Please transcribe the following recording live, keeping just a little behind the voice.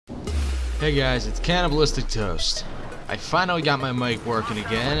Hey guys, it's Cannibalistic Toast. I finally got my mic working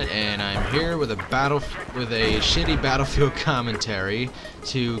again, and I'm here with a shitty Battlefield commentary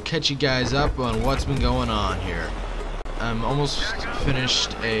to catch you guys up on what's been going on here. I'm almost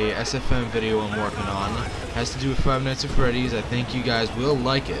finished a SFM video I'm working on. It has to do with Five Nights at Freddy's. I think you guys will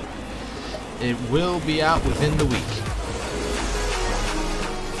like it. It will be out within the week.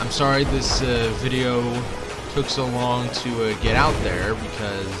 I'm sorry this video took so long to get out there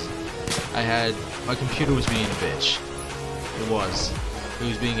because my computer was being a bitch. It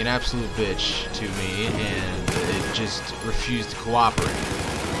was being an absolute bitch to me, and it just refused to cooperate.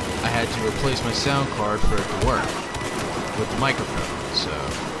 I had to replace my sound card for it to work with the microphone.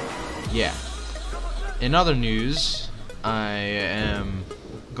 So yeah. In other news, I am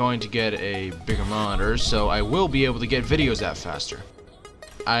going to get a bigger monitor, so I will be able to get videos out faster.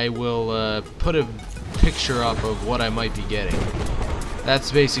 I will put a picture up of what I might be getting.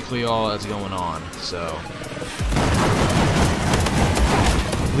 That's basically all that's going on, so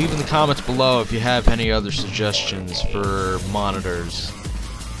leave in the comments below if you have any other suggestions for monitors.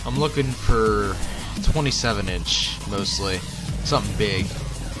 I'm looking for 27-inch mostly, something big.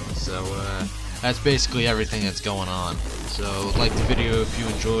 So that's basically everything that's going on. So like the video if you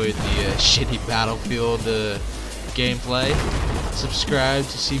enjoyed the shitty Battlefield gameplay. Subscribe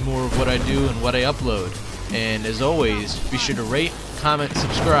to see more of what I do and what I upload. And as always, be sure to rate, comment,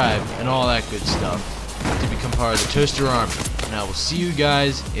 subscribe, and all that good stuff to become part of the Toaster Army. And I will see you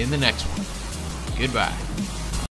guys in the next one. Goodbye.